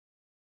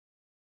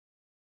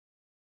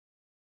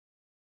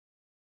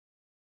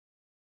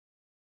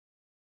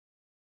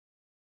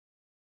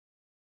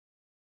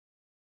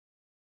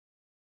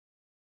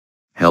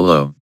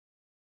Hello.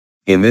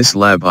 In this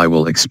lab I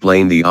will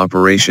explain the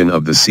operation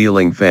of the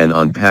ceiling fan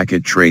on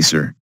packet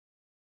tracer.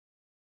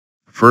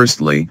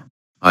 Firstly,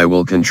 I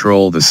will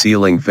control the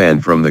ceiling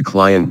fan from the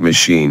client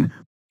machine,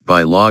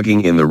 by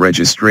logging in the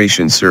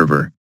registration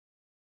server.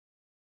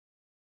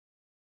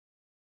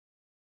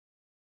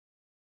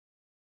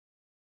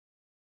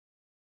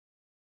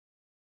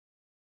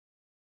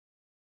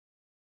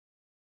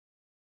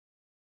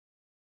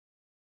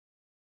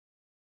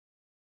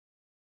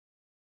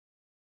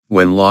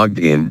 When logged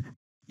in,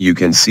 you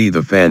can see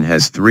the fan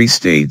has 3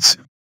 states: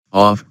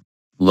 off,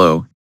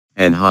 low,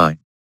 and high.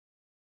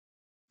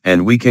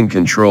 And we can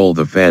control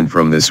the fan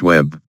from this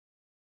web.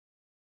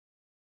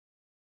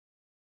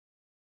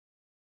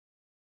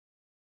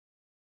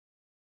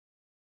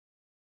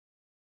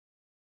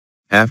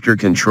 After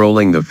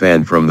controlling the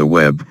fan from the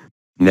web,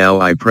 now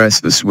I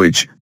press the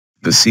switch,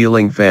 the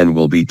ceiling fan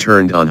will be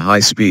turned on high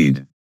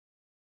speed.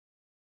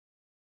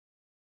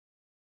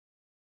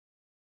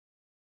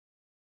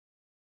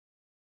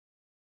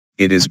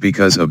 It is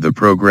because of the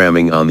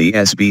programming on the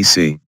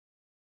SBC.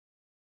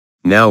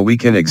 Now we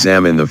can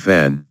examine the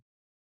fan.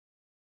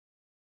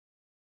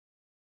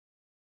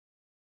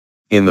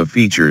 In the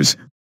features,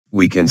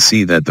 we can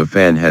see that the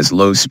fan has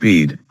low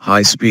speed,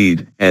 high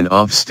speed, and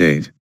off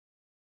state.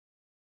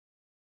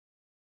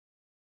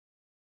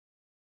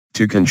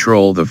 To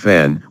control the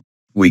fan,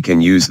 we can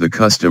use the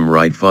custom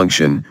write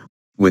function,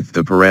 with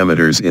the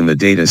parameters in the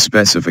data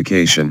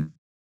specification.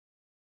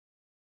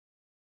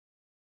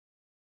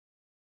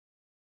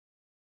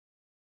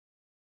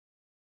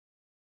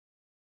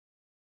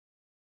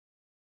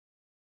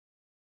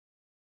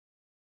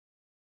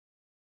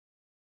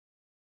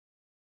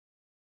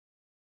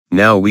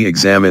 Now we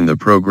examine the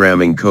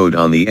programming code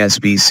on the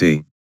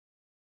SBC.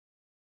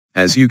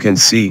 As you can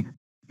see,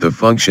 the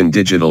function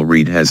digital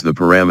read has the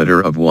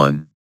parameter of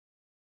 1.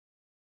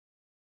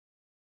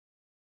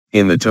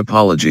 In the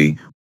topology,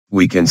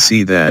 we can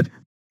see that,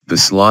 the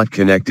slot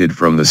connected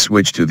from the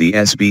switch to the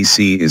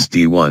SBC is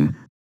D1,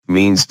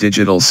 means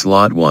digital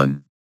slot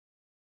 1.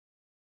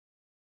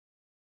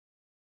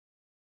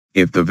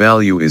 If the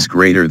value is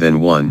greater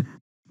than 1,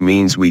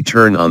 means we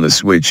turn on the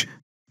switch.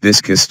 This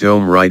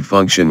custom write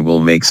function will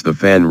makes the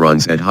fan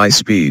runs at high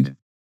speed.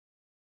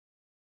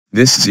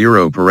 This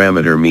 0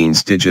 parameter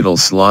means digital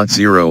slot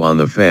 0 on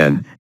the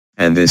fan,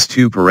 and this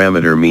 2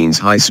 parameter means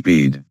high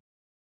speed.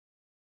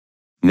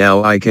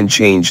 Now I can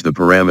change the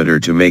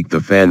parameter to make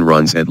the fan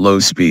runs at low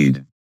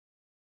speed.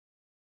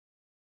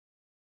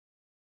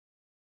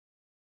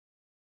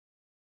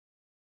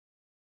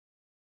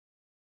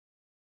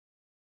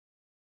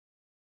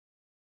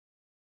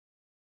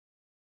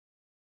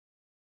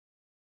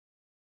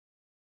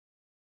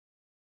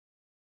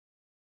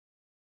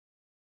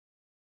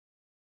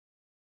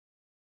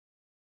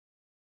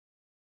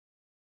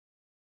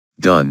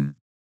 Done.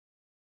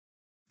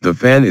 The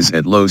fan is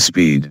at low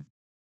speed.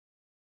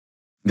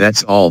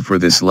 That's all for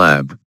this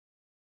lab.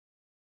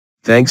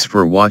 Thanks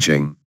for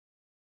watching.